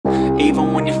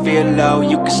when you feel low,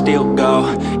 you can still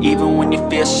go. Even when you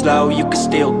feel slow, you can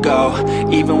still go.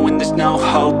 Even when there's no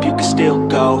hope, you can still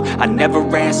go. I never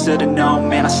answer to no,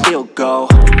 man, I still go.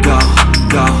 Go,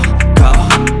 go, go,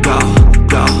 go,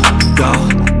 go, go,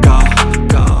 go,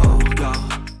 go, go.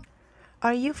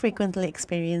 Are you frequently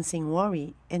experiencing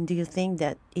worry, and do you think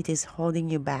that it is holding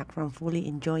you back from fully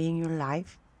enjoying your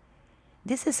life?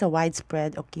 This is a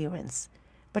widespread occurrence,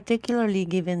 particularly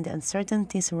given the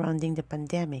uncertainty surrounding the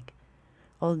pandemic.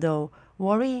 Although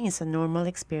worrying is a normal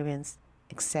experience,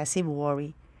 excessive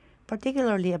worry,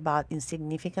 particularly about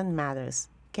insignificant matters,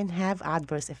 can have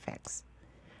adverse effects.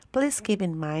 Please keep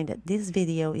in mind that this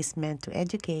video is meant to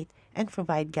educate and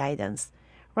provide guidance,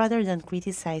 rather than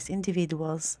criticize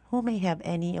individuals who may have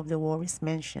any of the worries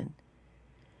mentioned.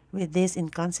 With this in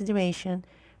consideration,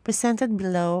 presented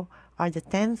below are the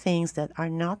 10 things that are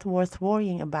not worth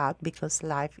worrying about because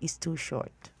life is too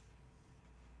short.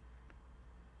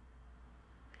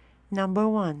 Number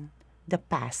 1. The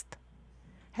past.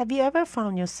 Have you ever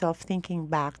found yourself thinking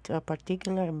back to a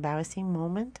particular embarrassing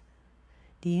moment?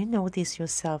 Do you notice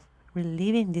yourself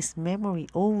reliving this memory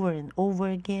over and over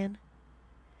again?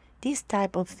 This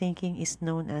type of thinking is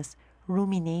known as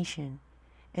rumination,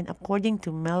 and according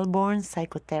to Melbourne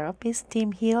psychotherapist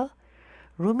Tim Hill,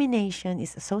 rumination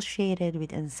is associated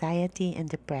with anxiety and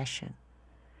depression.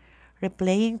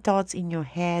 Replaying thoughts in your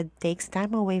head takes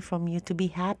time away from you to be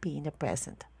happy in the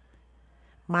present.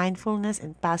 Mindfulness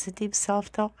and positive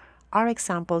self-talk are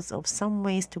examples of some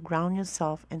ways to ground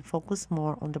yourself and focus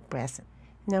more on the present.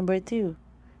 Number 2.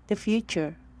 The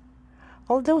future.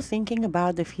 Although thinking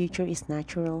about the future is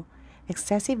natural,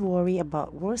 excessive worry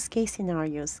about worst-case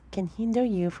scenarios can hinder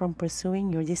you from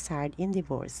pursuing your desired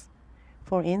endeavors.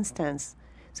 For instance,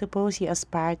 suppose you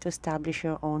aspire to establish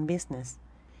your own business.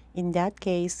 In that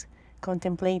case,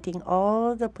 contemplating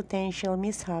all the potential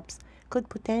mishaps could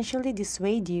potentially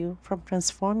dissuade you from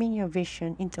transforming your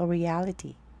vision into a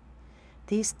reality.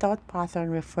 This thought pattern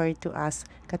referred to as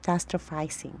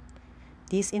catastrophizing.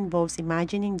 This involves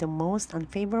imagining the most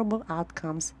unfavorable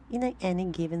outcomes in any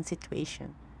given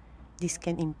situation. This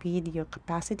can impede your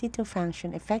capacity to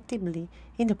function effectively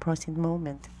in the present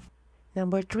moment.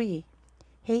 Number 3.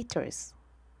 Haters.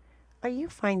 Are you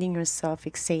finding yourself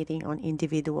fixating on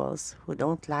individuals who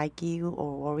don't like you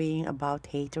or worrying about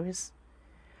haters?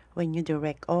 When you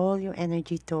direct all your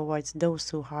energy towards those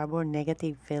who harbor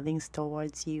negative feelings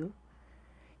towards you,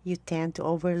 you tend to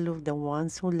overlook the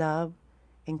ones who love,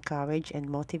 encourage, and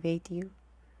motivate you.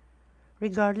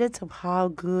 Regardless of how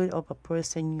good of a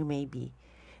person you may be,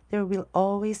 there will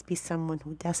always be someone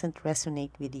who doesn't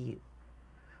resonate with you.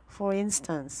 For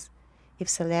instance, if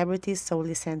celebrities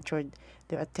solely centered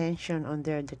their attention on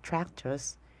their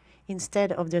detractors,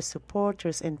 instead of their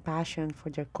supporters and passion for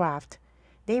their craft,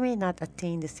 they may not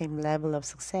attain the same level of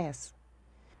success.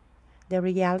 The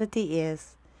reality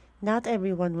is, not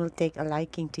everyone will take a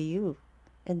liking to you,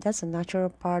 and that's a natural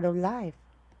part of life.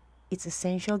 It's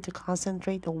essential to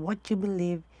concentrate on what you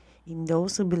believe in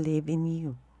those who believe in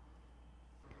you.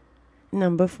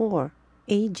 Number 4.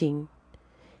 Aging.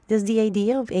 Does the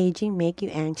idea of aging make you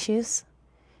anxious?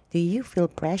 Do you feel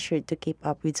pressured to keep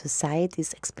up with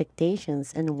society's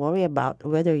expectations and worry about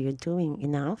whether you're doing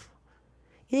enough?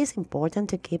 It is important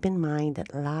to keep in mind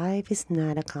that life is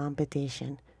not a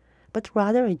competition, but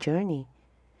rather a journey.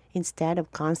 Instead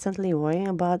of constantly worrying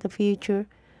about the future,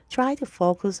 try to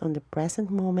focus on the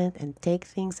present moment and take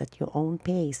things at your own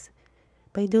pace.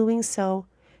 By doing so,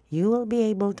 you will be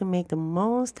able to make the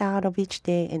most out of each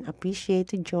day and appreciate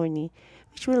the journey,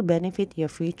 which will benefit your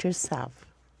future self.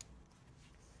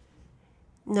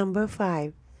 Number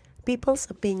 5. People's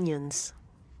opinions.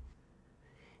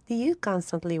 Do you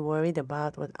constantly worried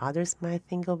about what others might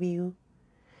think of you?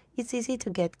 It's easy to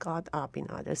get caught up in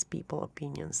others' people's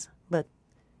opinions, but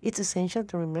it's essential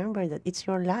to remember that it's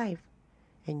your life,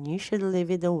 and you should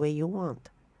live it the way you want.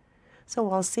 So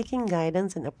while seeking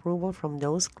guidance and approval from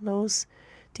those close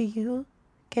to you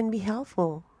can be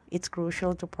helpful, it's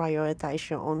crucial to prioritize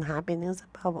your own happiness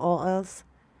above all else.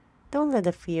 Don't let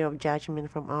the fear of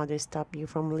judgment from others stop you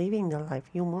from living the life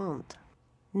you want.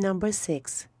 Number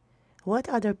 6. What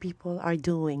other people are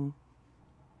doing.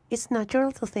 It's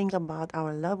natural to think about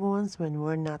our loved ones when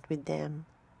we're not with them.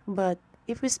 But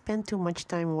if we spend too much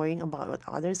time worrying about what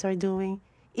others are doing,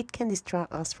 it can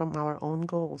distract us from our own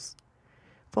goals.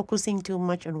 Focusing too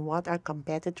much on what our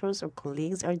competitors or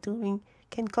colleagues are doing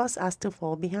can cause us to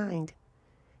fall behind.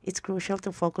 It's crucial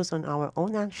to focus on our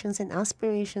own actions and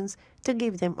aspirations to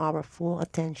give them our full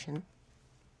attention.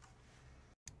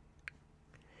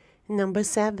 Number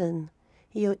 7.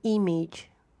 Your image.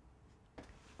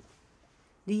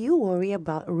 Do you worry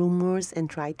about rumors and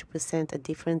try to present a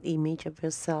different image of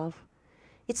yourself?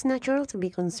 It's natural to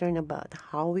be concerned about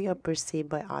how we are perceived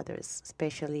by others,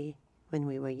 especially when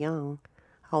we were young.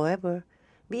 However,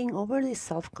 being overly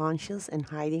self conscious and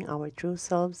hiding our true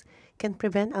selves can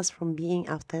prevent us from being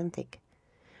authentic.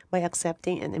 By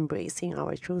accepting and embracing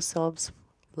our true selves,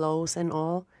 flaws and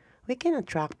all, we can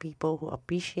attract people who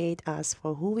appreciate us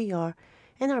for who we are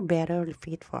and are better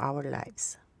fit for our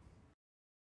lives.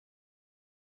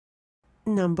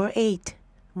 Number 8.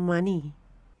 Money.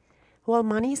 While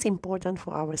money is important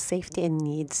for our safety and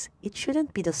needs, it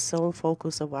shouldn't be the sole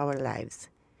focus of our lives.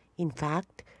 In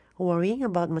fact, worrying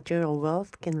about material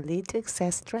wealth can lead to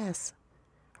excess stress.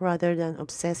 Rather than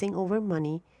obsessing over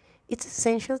money, it's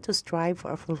essential to strive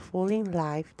for a fulfilling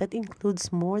life that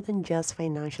includes more than just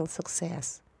financial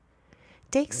success.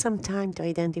 Take some time to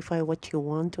identify what you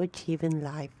want to achieve in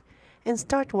life and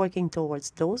start working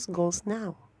towards those goals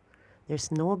now. There's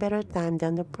no better time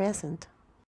than the present.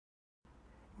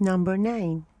 Number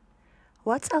 9.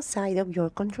 What's outside of your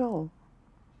control?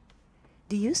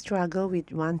 Do you struggle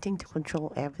with wanting to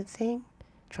control everything?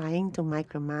 Trying to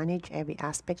micromanage every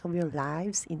aspect of your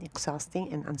lives in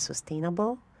exhausting and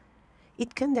unsustainable?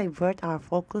 It can divert our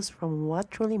focus from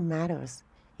what truly matters.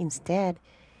 Instead,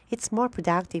 it's more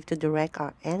productive to direct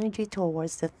our energy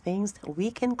towards the things that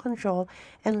we can control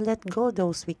and let go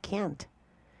those we can't.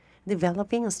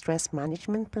 Developing a stress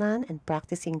management plan and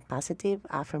practicing positive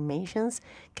affirmations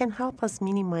can help us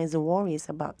minimize the worries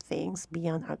about things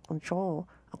beyond our control,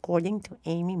 according to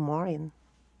Amy Morin.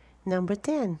 Number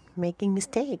 10. Making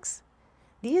mistakes.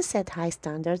 Do you set high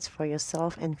standards for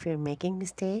yourself and fear making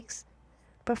mistakes?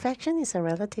 Perfection is a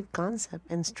relative concept,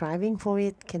 and striving for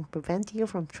it can prevent you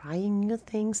from trying new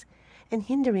things and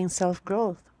hindering self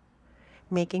growth.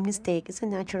 Making mistakes is a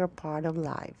natural part of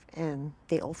life, and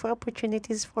they offer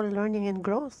opportunities for learning and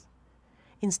growth.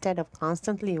 Instead of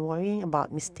constantly worrying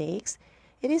about mistakes,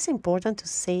 it is important to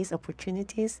seize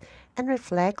opportunities and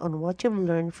reflect on what you've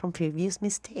learned from previous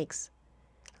mistakes.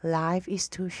 Life is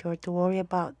too short to worry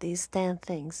about these 10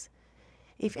 things.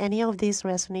 If any of these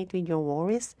resonate with your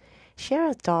worries, share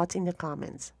your thoughts in the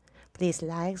comments. Please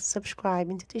like, subscribe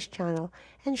into this channel,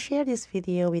 and share this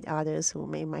video with others who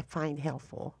might find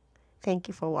helpful. Thank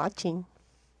you for watching.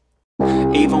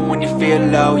 Even when you feel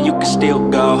low, you can still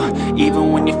go.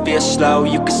 Even when you feel slow,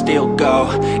 you can still go.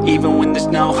 Even when there's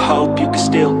no hope, you can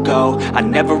still go. I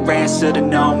never answer to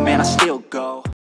no, man, I still